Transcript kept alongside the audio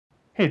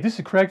Hey, this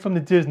is Craig from the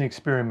Disney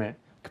Experiment.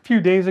 A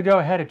few days ago,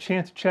 I had a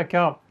chance to check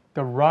out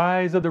the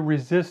Rise of the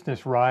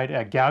Resistance ride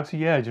at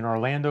Galaxy Edge in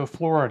Orlando,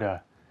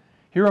 Florida.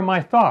 Here are my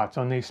thoughts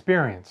on the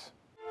experience.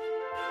 I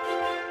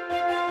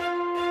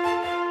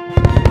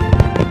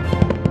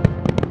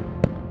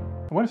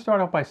want to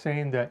start off by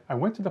saying that I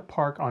went to the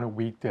park on a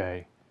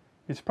weekday.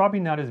 It's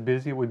probably not as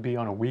busy as it would be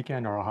on a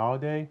weekend or a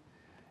holiday,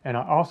 and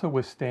I also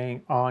was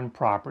staying on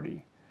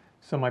property.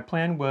 So my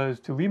plan was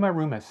to leave my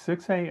room at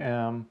 6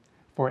 a.m.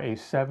 for a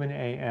 7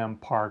 a.m.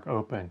 park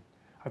open.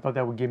 I thought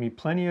that would give me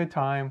plenty of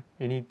time.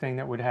 Anything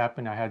that would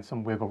happen, I had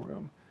some wiggle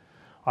room.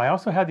 I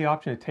also had the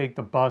option to take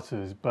the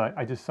buses, but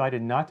I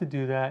decided not to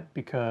do that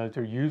because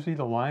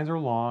the lines are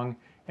long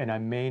and I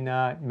may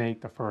not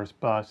make the first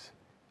bus,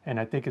 and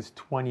I think it's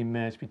 20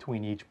 minutes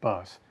between each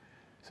bus.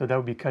 So that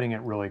would be cutting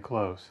it really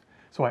close.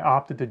 So I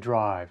opted to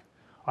drive.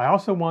 I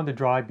also wanted to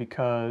drive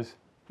because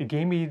it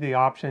gave me the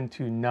option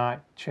to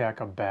not check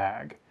a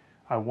bag.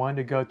 I wanted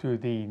to go through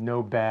the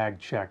no bag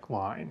check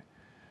line,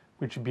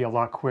 which would be a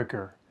lot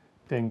quicker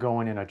than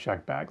going in a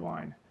check bag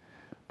line.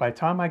 By the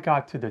time I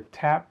got to the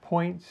tap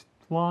points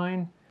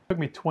line, it took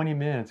me 20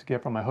 minutes to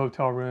get from my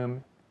hotel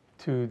room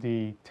to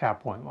the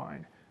tap point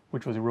line,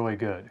 which was really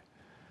good.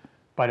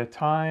 By the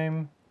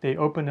time they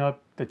opened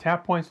up the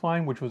tap points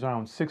line, which was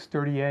around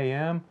 6:30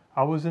 a.m.,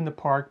 I was in the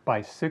park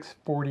by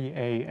 6:40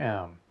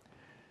 a.m.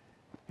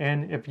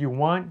 And if you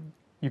want,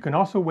 you can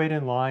also wait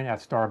in line at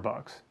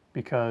Starbucks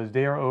because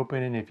they are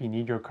open, and if you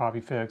need your coffee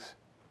fix,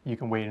 you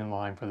can wait in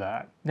line for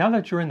that. Now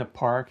that you're in the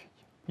park,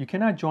 you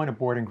cannot join a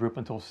boarding group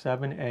until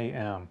 7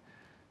 a.m.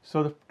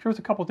 So there's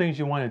a couple things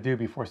you want to do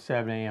before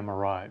 7 a.m.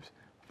 arrives.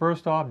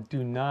 First off,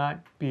 do not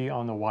be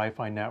on the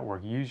Wi-Fi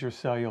network. Use your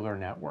cellular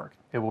network.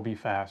 It will be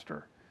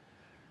faster.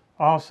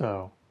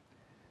 Also,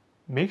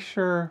 make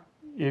sure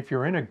if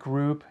you're in a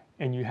group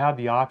and you have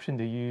the option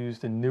to use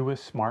the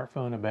newest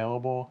smartphone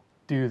available,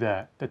 do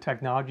that. The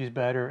technology is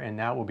better and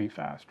that will be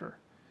faster.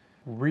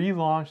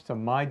 Relaunch the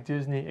My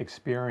Disney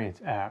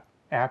Experience app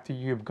after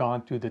you've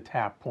gone through the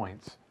tap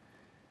points.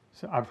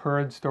 So I've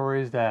heard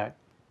stories that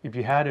if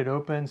you had it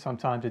open,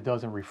 sometimes it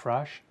doesn't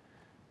refresh.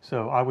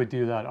 So I would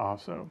do that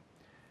also.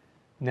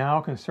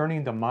 Now,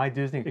 concerning the My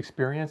Disney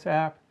Experience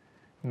app,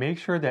 make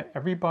sure that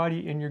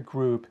everybody in your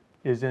group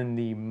is in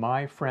the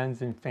My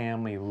Friends and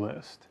Family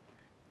list.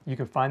 You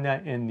can find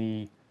that in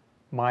the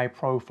My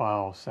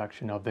Profile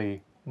section of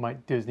the My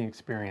Disney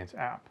Experience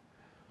app.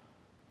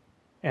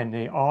 And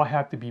they all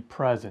have to be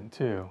present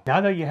too.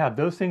 Now that you have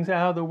those things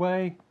out of the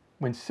way,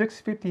 when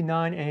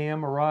 6:59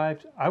 a.m.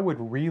 arrives, I would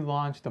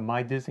relaunch the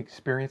My Disney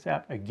Experience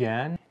app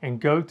again and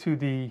go to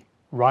the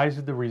Rise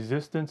of the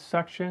Resistance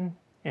section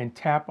and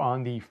tap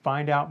on the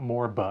Find Out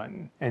More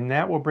button. And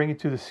that will bring you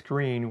to the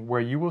screen where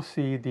you will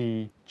see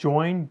the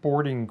Join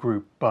Boarding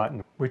Group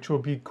button, which will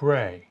be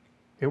gray.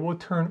 It will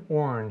turn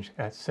orange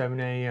at 7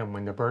 a.m.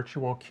 when the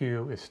virtual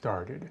queue is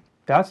started.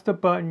 That's the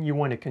button you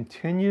want to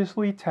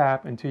continuously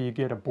tap until you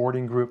get a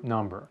boarding group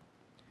number.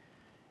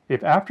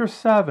 If after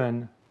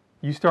 7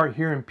 you start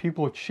hearing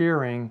people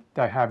cheering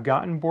that have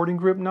gotten boarding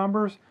group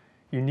numbers,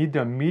 you need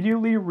to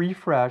immediately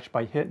refresh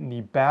by hitting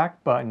the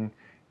back button,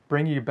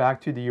 bringing you back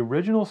to the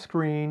original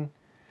screen.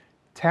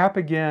 Tap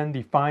again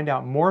the Find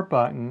Out More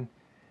button.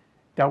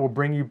 That will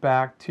bring you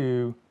back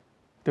to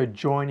the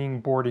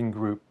Joining Boarding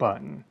Group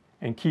button,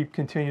 and keep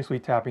continuously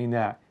tapping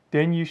that.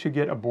 Then you should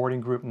get a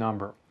boarding group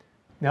number.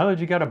 Now that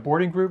you got a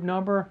boarding group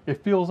number,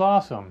 it feels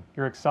awesome.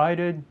 You're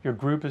excited, your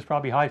group is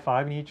probably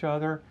high-fiving each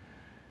other,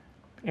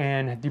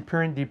 and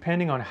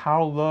depending on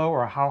how low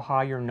or how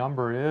high your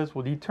number is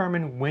will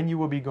determine when you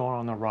will be going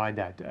on the ride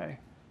that day.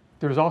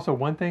 There's also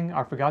one thing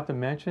I forgot to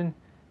mention.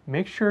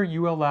 Make sure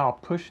you allow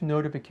push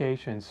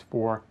notifications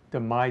for the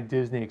My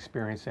Disney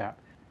Experience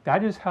app.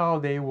 That is how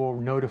they will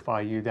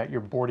notify you that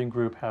your boarding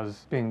group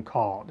has been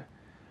called.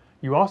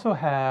 You also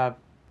have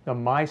the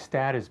My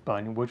Status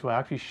button, which will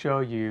actually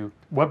show you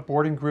what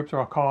boarding groups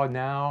are called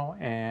now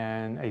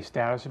and a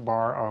status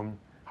bar on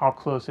how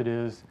close it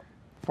is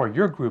for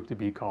your group to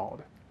be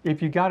called.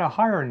 If you got a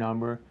higher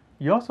number,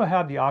 you also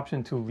have the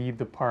option to leave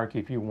the park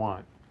if you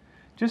want.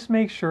 Just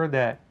make sure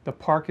that the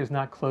park is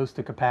not close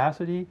to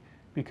capacity,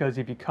 because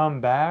if you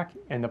come back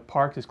and the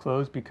park is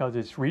closed because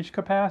it's reached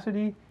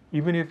capacity,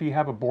 even if you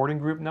have a boarding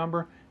group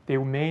number, they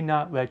may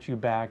not let you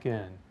back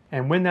in.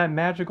 And when that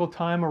magical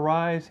time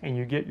arrives and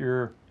you get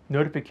your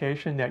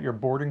notification that your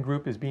boarding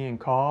group is being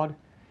called,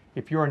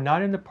 if you are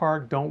not in the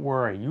park, don't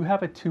worry. You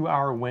have a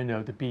 2-hour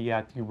window to be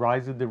at the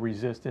Rise of the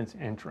Resistance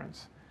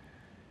entrance.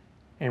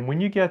 And when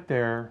you get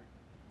there,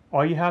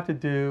 all you have to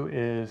do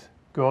is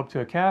go up to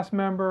a cast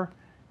member.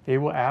 They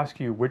will ask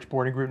you which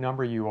boarding group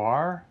number you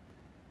are.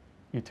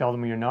 You tell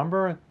them your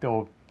number.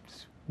 They'll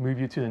move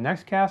you to the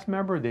next cast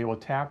member. They will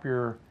tap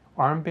your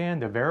armband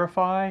to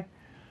verify.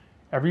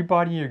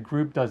 Everybody in your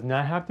group does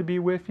not have to be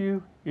with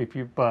you,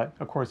 but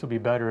of course it'll be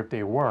better if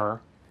they were.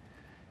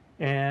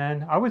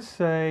 And I would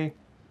say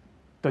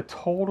the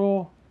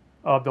total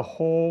of the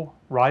whole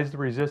Rise of the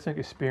Resistance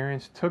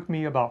experience took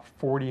me about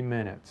 40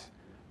 minutes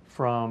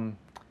from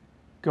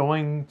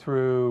going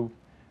through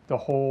the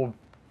whole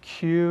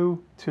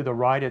queue to the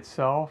ride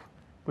itself,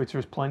 which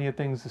there's plenty of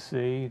things to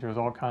see. There's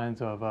all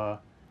kinds of,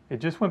 it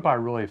just went by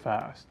really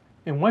fast.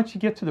 And once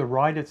you get to the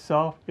ride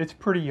itself, it's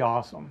pretty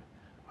awesome.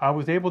 I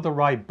was able to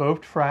ride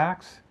both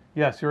tracks.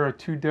 Yes, there are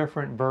 2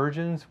 different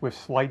versions with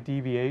slight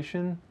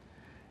deviation,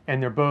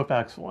 and they're both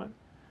excellent.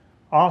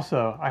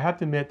 Also, I have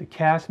to admit, the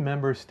cast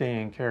members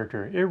stay in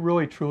character. It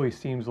really truly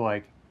seems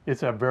like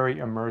it's a very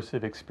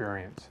immersive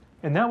experience.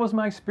 And that was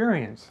my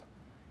experience.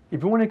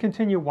 If you want to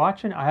continue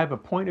watching, I have a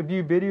point of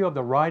view video of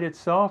the ride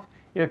itself.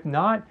 If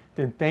not,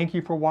 then thank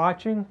you for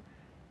watching.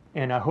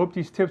 And I hope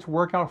these tips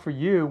work out for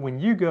you when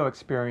you go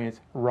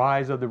experience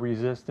Rise of the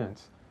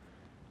Resistance.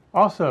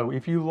 Also,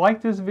 if you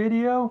like this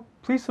video,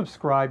 please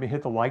subscribe and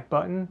hit the like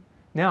button.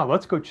 Now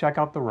let's go check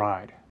out the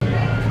ride.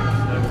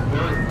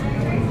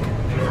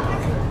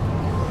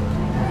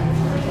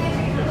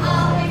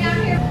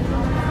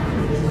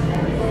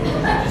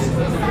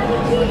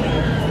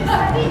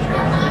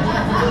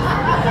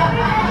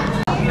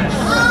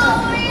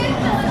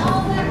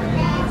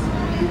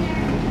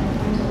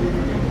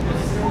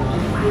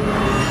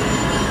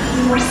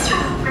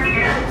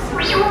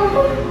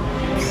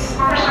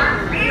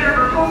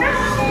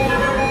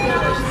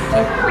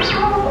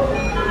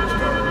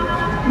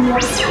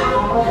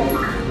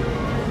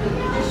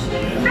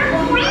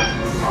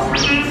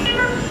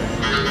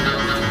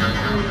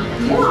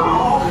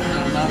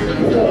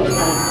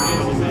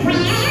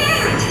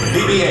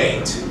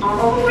 BB-8,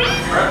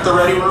 prep the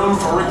ready room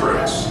for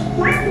recruits.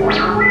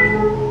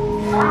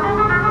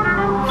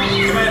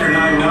 Commander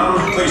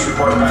 9-Numb, please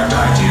report back to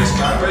ITS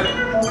cockpit.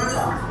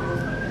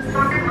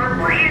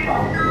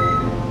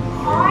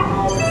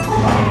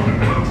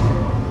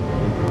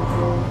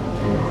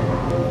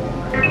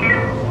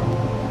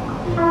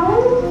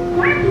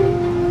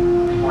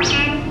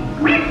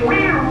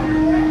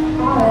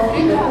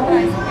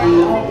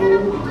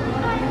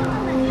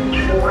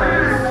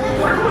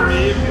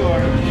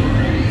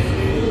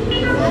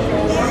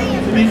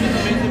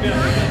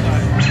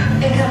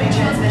 Incoming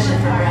transmission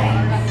from Ray.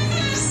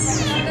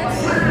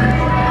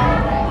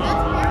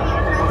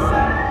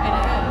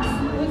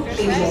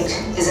 BB-8,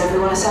 is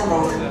everyone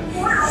assembled?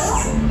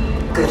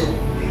 Good.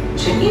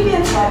 Shouldn't you be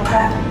in flight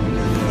prep?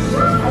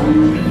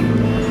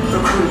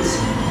 Recruits,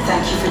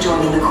 thank you for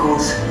joining the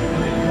cause.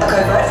 A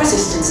covert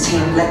resistance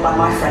team led by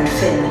my friend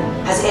Finn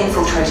has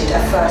infiltrated a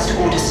First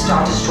Order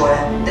Star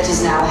Destroyer that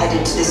is now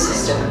headed to this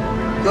system.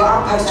 Your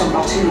outpost on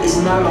Batu is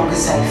no longer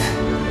safe.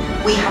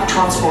 We have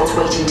transports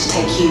waiting to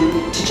take you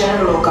to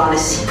General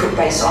Organa's secret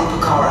base on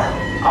Pucara.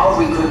 I'll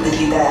regroup with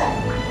you there.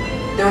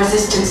 The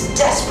Resistance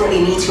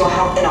desperately needs your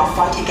help in our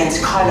fight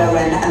against Kylo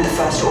Ren and the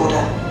First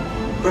Order.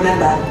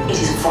 Remember, it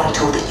is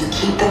vital that you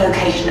keep the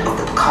location of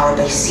the Pucara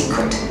base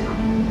secret.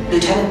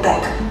 Lieutenant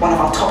Beck, one of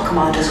our top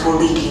commanders, will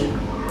lead you.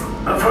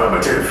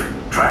 Affirmative.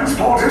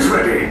 Transport is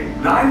ready.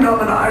 9-Numb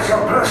and I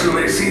shall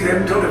personally see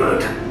them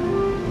delivered.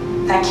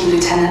 Thank you,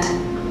 Lieutenant.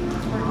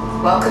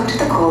 Welcome to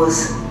the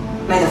cause.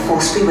 May the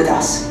Force be with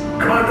us.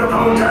 Commander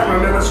Poe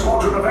Dameron and a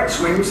squadron of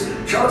X-Wings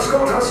shall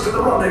escort us to the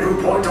rendezvous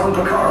point on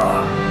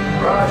Pucara.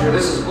 Roger,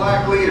 this is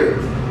Black Leader.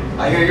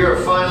 I hear you're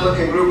a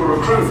fine-looking group of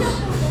recruits.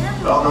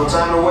 Well, no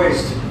time to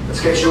waste. Let's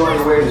get you on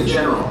your way to the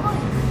General.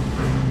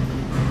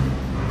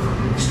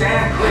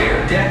 Stand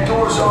clear. Deck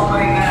doors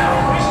opening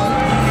now.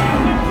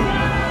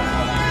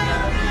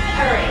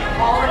 Hurry,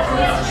 all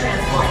recruits to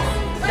transport.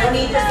 No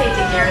need for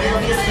safety gear, it'll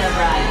be a smooth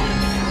ride.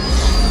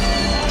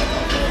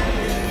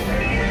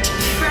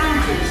 Ground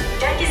crews,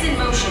 deck is in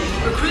motion.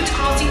 Recruits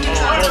crossing to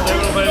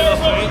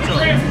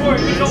Transport,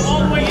 you go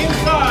all the way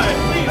inside.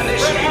 Please,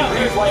 Initiate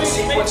pre-flight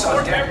sequence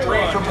on Deck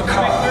 3 from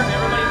Pucara.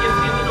 Everybody gets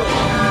in the door.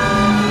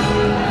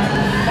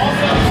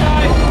 Also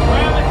inside,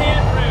 grab the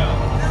handrail.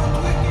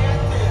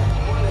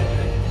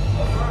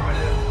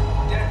 Affirmative.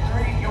 Deck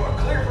 3, you are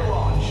clear for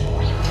launch.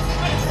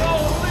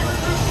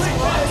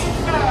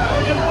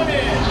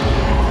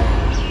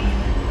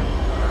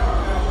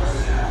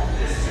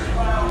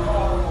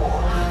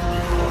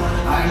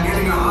 I'm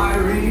getting a high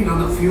reading on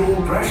the fuel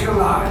pressure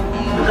line.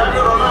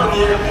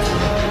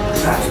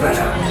 That's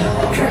better.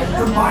 Check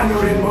the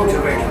binary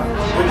motivator.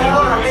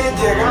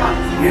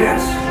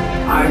 Yes,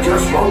 I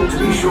just wrote to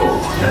be sure.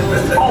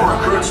 All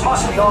recruits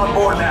must be on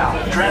board now.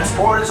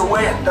 Transport is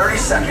away in 30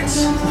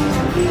 seconds.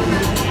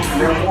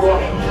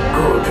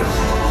 Good.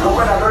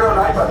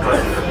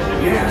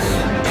 Yes,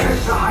 check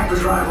the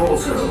hyperdrive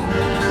also.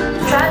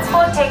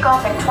 Transport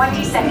takeoff in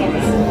 20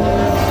 seconds.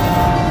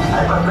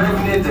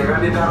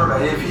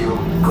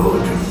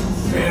 Good.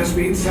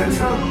 Airspeed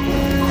sensor?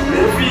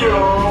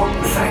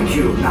 Thank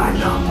you,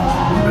 9-Numb.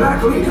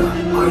 Black Leader,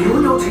 are you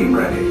and your team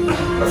ready?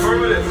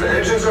 Affirmative, the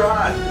engines are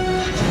hot.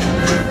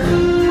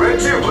 Red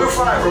 2, Blue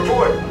 5,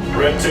 report.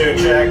 Red 2,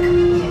 check.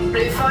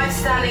 Blue 5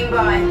 standing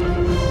by.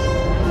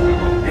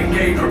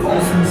 Engage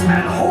repulsors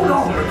and hold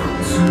on,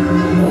 recruits.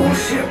 More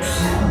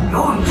ships.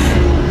 Launch.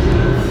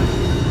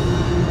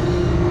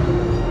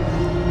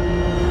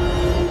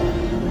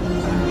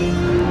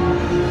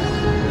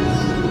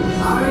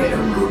 I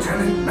am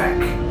Lieutenant Beck.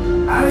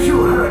 As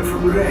you heard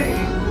from Ray,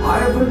 I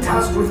have been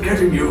tasked with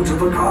getting you to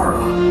Pucara.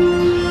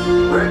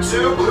 Red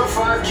 2, Blue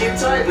 5, keep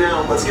tight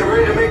now. Let's get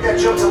ready to make that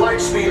jump to light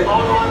speed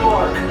on my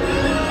mark.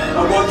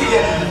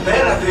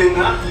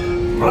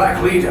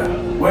 Black Leader,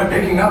 we're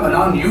picking up an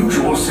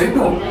unusual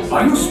signal.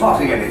 Are you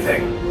spotting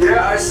anything?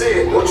 Yeah, I see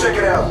it. We'll check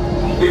it out.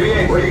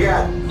 BB-8, what do you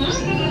got?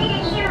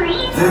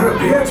 There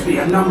appear to be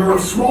a number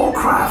of small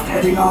craft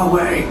heading our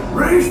way.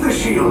 Raise the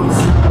shields.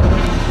 We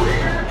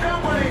got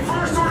company.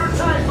 First order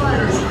TIE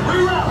fighters.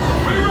 Reroute!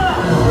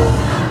 Reroute!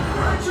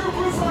 Red 2,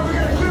 Blue 5, we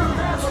gotta clear the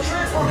path so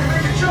transport can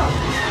make a jump.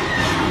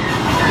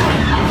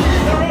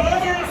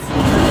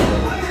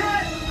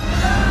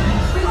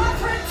 We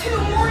lost Red 2,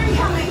 more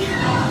incoming.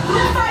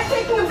 Blue 5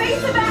 taking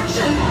evasive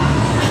action.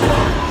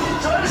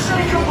 Try to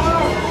shake him,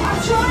 Blue. I'm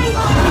trying.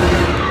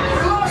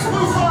 We lost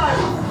Blue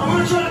 5. I'm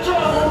gonna try to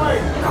draw him away.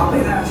 Copy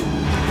that.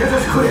 Get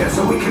us clear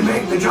so we can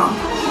make the jump.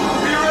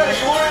 Be ready.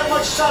 You won't have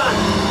much time.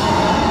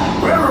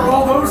 Where are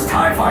all those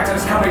TIE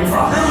fighters coming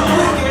from?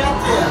 Get out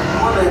there.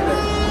 One minute.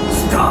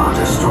 Star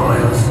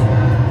Destroyers.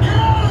 Get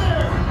out of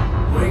there!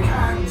 We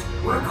can't.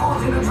 We're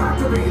caught in a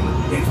tractor beam.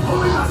 It's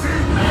pulling us in.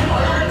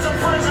 I'll get some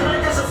friends and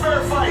make us a fair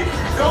fight.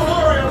 Don't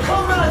worry, I'll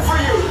come back for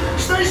you.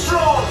 Stay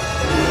strong.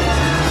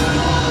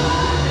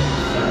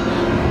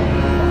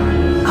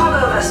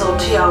 Cargo vessel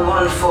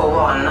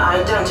TR-141,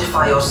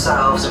 identify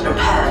yourselves and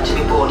prepare to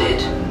be boarded.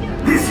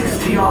 This is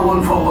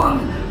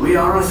TR-141. We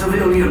are a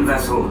civilian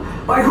vessel.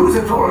 By whose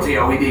authority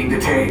are we being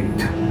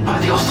detained? By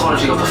the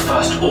authority of the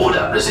First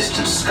Order,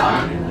 Resistance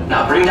scum.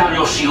 Now bring down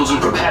your shields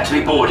and prepare to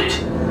be boarded.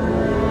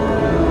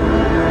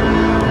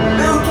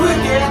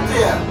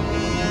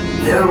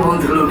 They'll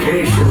want the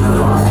location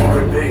of our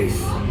secret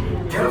base.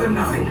 Tell them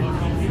nothing.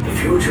 The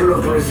future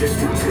of the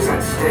Resistance is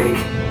at stake.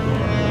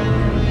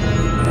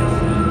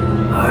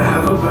 I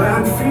have a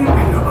bad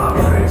feeling about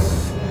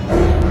this.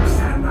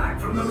 Stand back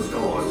from those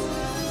doors.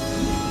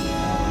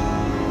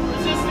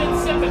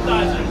 Resistance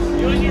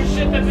sympathizers, you and your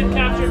ship have been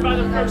captured by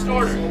the First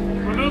Order.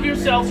 Remove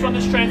yourselves from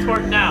this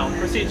transport now.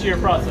 Proceed to your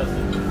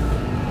processing.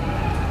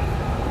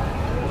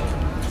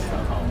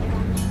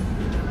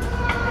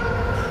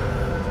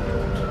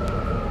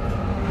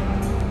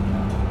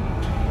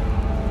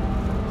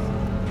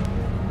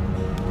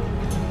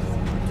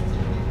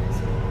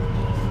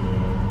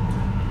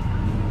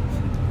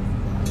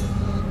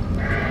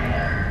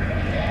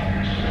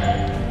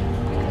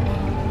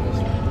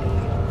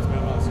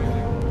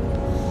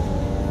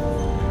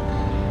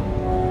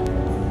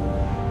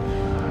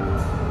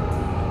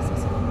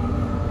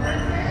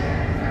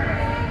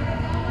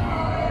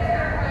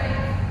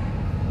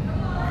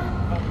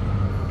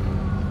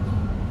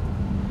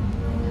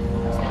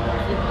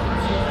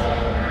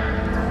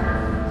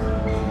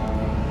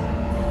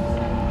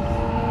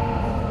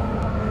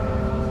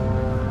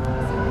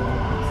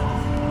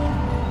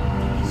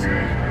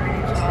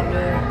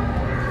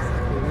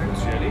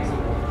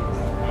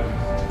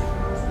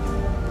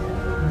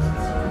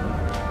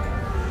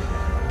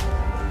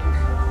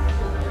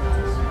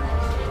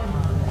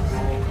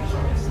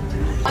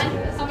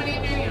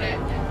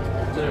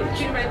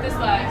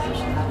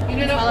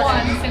 Unit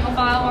 1, single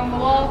file along the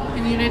wall,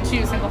 and Unit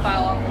 2, single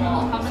file along the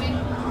wall. How many?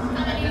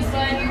 This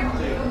way.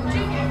 2.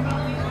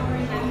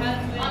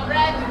 On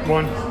red.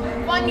 1.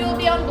 1, you will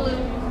be on blue.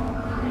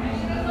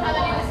 How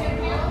many?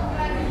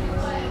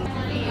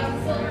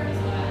 Silver.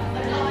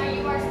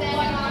 You are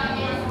standing on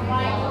is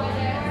right over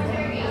there.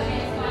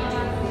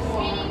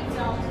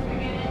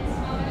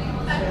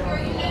 For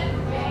unit.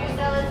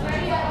 So it's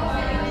ready.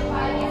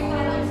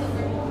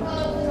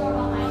 Close the door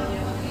behind you.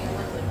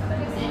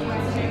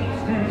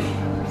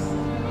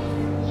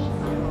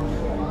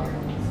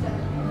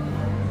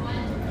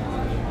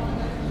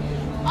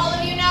 All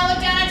of you now look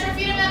down at your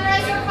feet and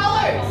memorize your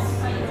colors.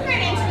 They're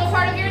an integral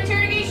part of your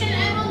interrogation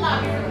and will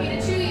not be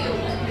repeated to you.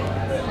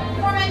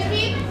 4 men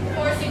deep,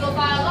 4 single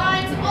file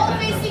lines, all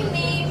facing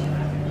me.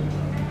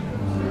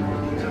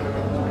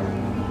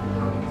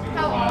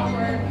 How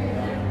awkward.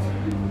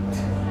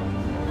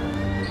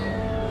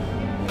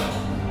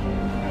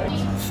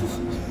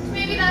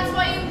 Maybe that's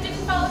why you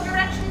didn't follow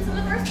directions in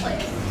the first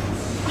place.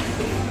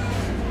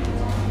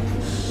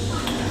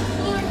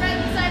 Blue and red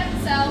inside of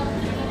the cell.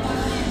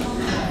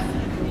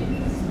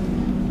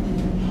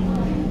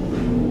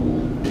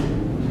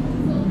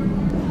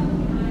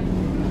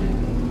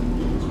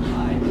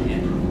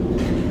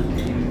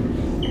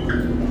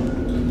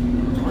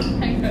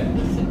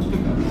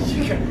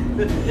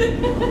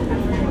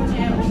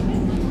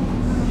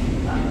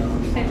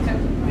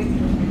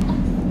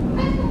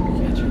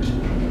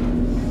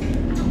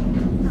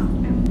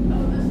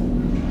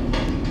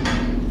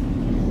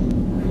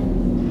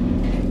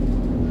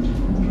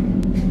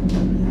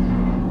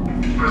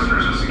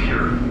 Prisoners are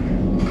secure.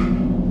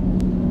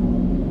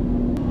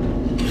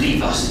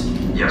 Leave us.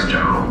 Yes,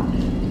 General.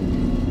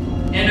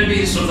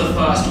 Enemies of the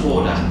First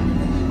Order.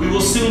 We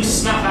will soon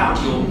snuff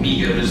out your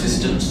meager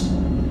resistance.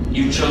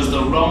 You chose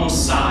the wrong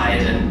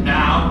side, and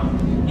now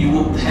you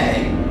will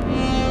pay.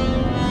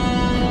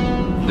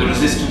 The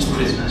Resistance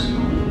prisoners.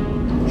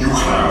 You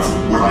have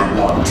what I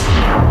want.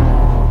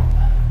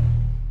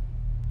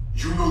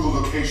 You know the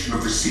location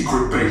of the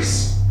secret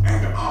base,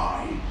 and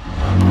I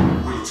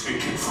will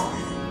take it.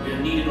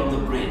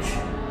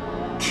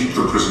 advantage. Keep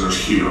the prisoners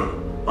here.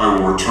 I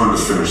will return to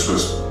finish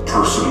this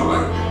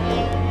personally.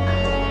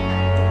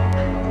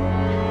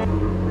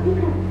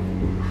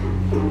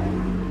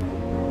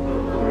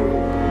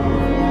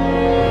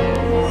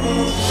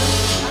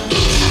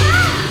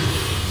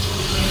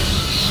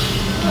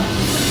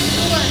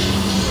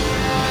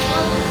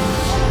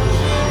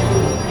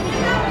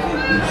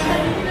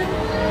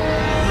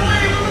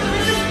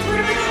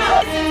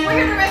 We're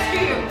here to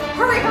rescue you!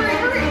 Hurry, hurry,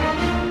 hurry!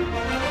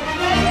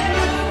 Red and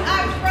blue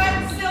up front,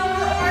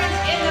 silver, orange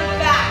in the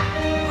back.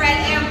 Red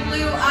and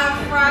blue up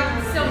front,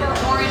 silver,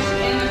 orange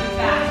in the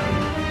back.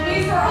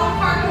 These are all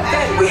cargo.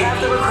 Ben, we have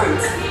the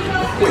recruits.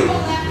 Wait,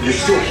 you're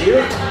still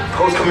here?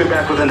 Poe's coming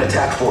back with an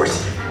attack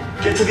force.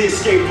 Get to the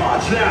escape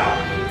pods now.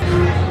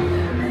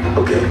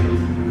 Okay,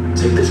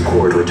 take this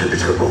corridor to the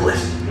turbo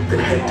lift. Then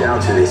head down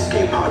to the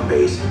escape pod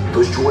base.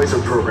 Those droids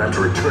are programmed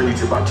to return you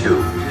to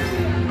Batuu.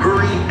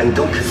 Hurry and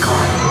don't get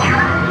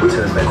caught.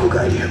 Lieutenant Beck will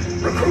guide you.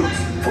 Recruits,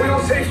 for your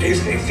safety,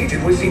 stay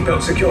seated with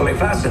seatbelts securely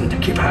fastened.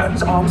 Keep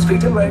hands, arms,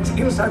 feet, and legs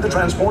inside the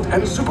transport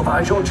and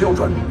supervise your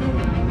children.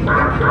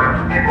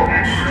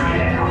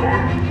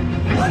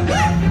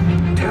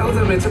 Tell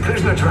them it's a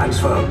prisoner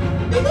transfer.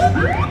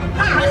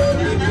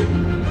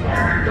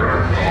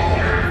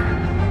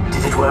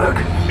 Did it work?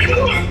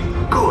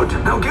 Good.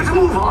 Now get a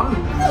move on.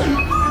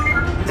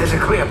 There's a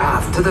clear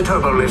path to the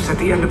turbo lifts at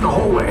the end of the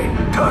hallway.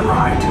 Turn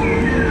right.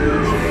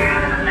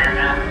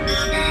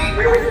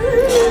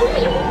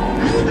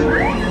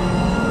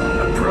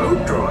 A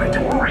probe droid.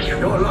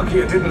 You're lucky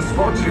it didn't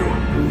spot you.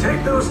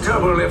 Take those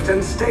turbo lifts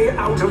and stay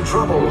out of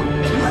trouble.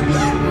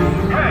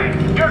 Hey,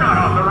 you're not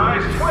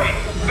authorized. Wait,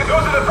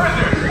 those are the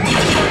prisoners.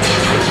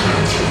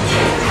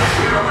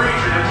 We're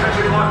operation at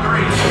Section Block 3.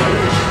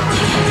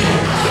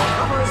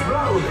 Cover is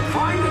blown.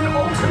 Find an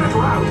alternate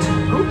route.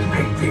 Who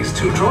picked these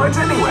two droids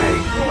anyway?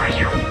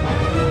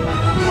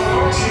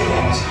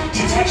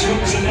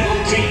 Detachment to level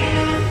D.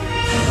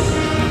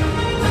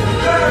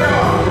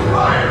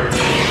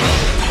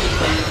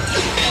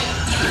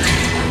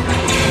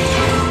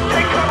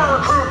 Take cover,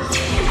 recruits!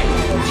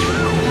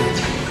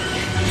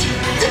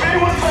 If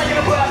anyone's breaking a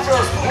blaster,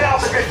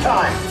 now's a good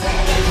time.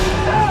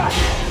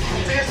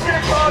 The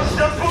escape pod's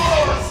just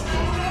below us!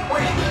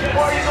 Wait,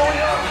 why are you going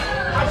up?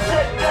 I'm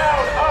set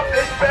down! Up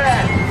is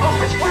bad! Up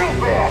is real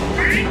bad!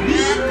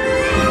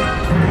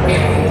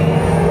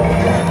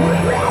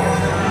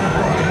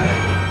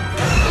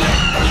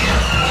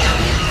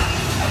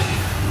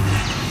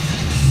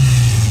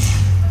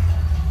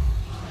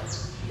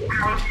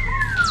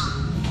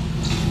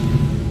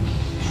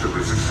 The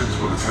resistance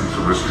will attempt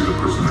to rescue the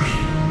prisoners.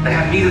 They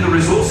have neither the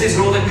resources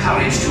nor the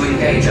courage to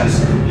engage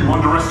us. You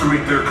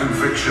underestimate their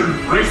conviction.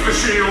 Raise the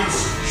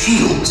shields!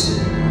 Shields?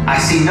 I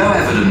see no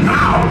evidence.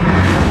 Now!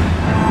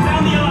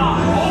 Sound the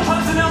alarm! All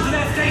personnel to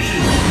their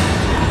stations!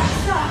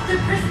 Stop! The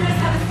prisoners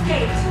have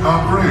escaped.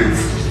 How brave,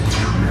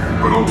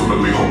 but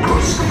ultimately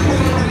hopeless.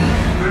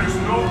 There's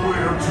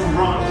nowhere to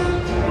run.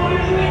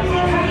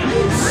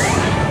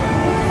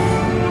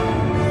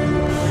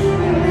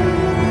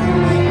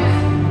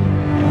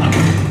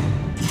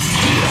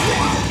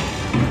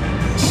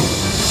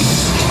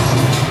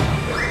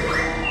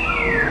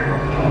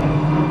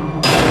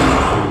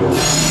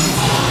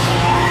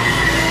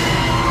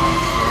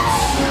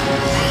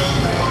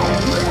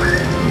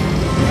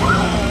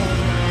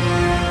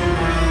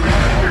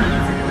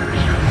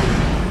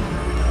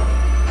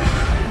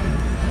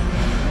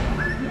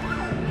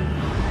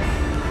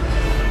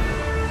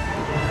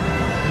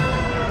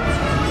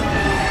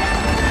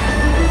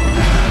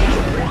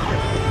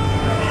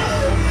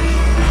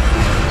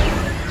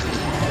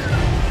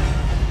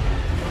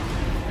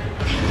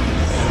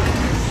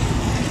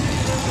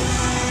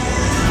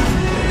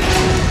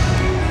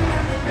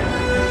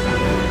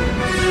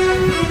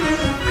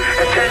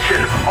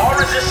 All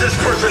resistance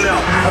personnel,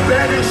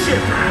 abandon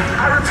ship.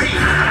 I repeat,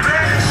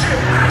 abandon ship.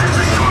 This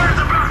destroyer's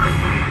about.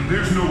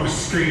 There's no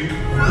escape.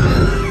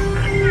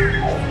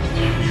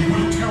 You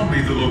will tell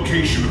me the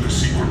location of the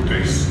secret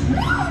base,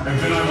 and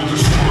then I will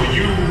destroy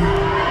you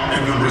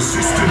and the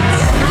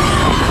resistance.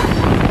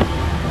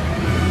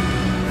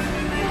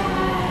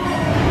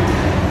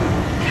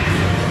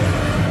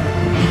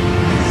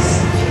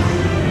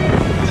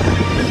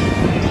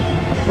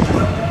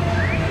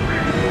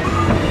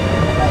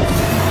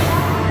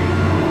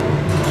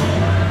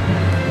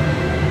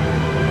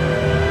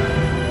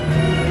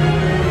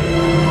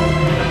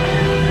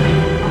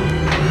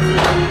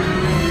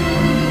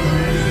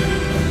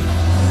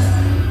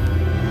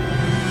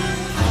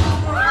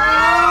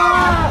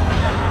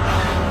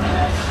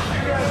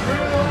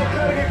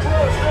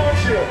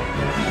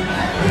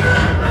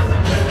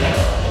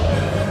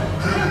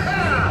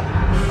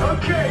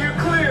 Okay, you're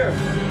clear.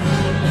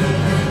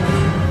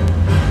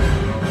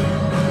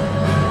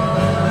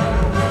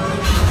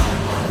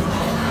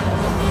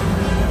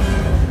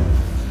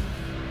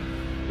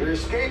 Your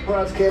escape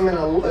pods came in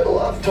a little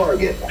off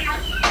target.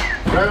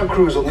 Ground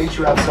crews will meet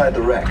you outside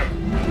the wreck.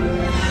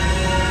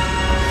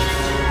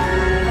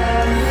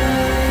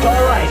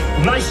 All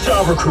right, nice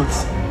job,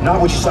 recruits.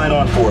 Not what you signed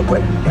on for,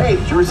 but hey,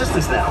 you're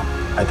resistance now.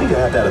 I think I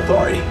have that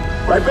authority.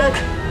 Right, Beck?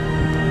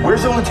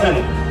 Where's the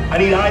lieutenant? I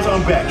need eyes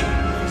on Beck.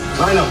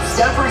 Line up.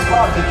 Stand for his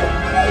position.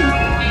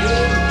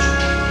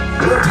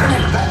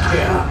 Lieutenant Beck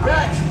here.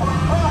 Beck!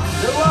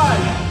 You're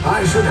alive!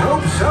 I should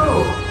hope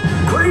so.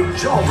 Great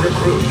job,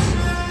 recruits.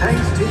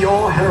 Thanks to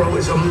your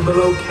heroism, the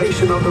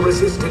location of the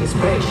Resistance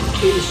base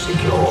is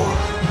secure.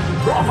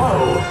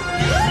 Bravo!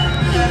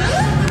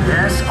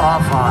 Yes,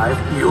 R5,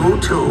 you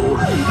too.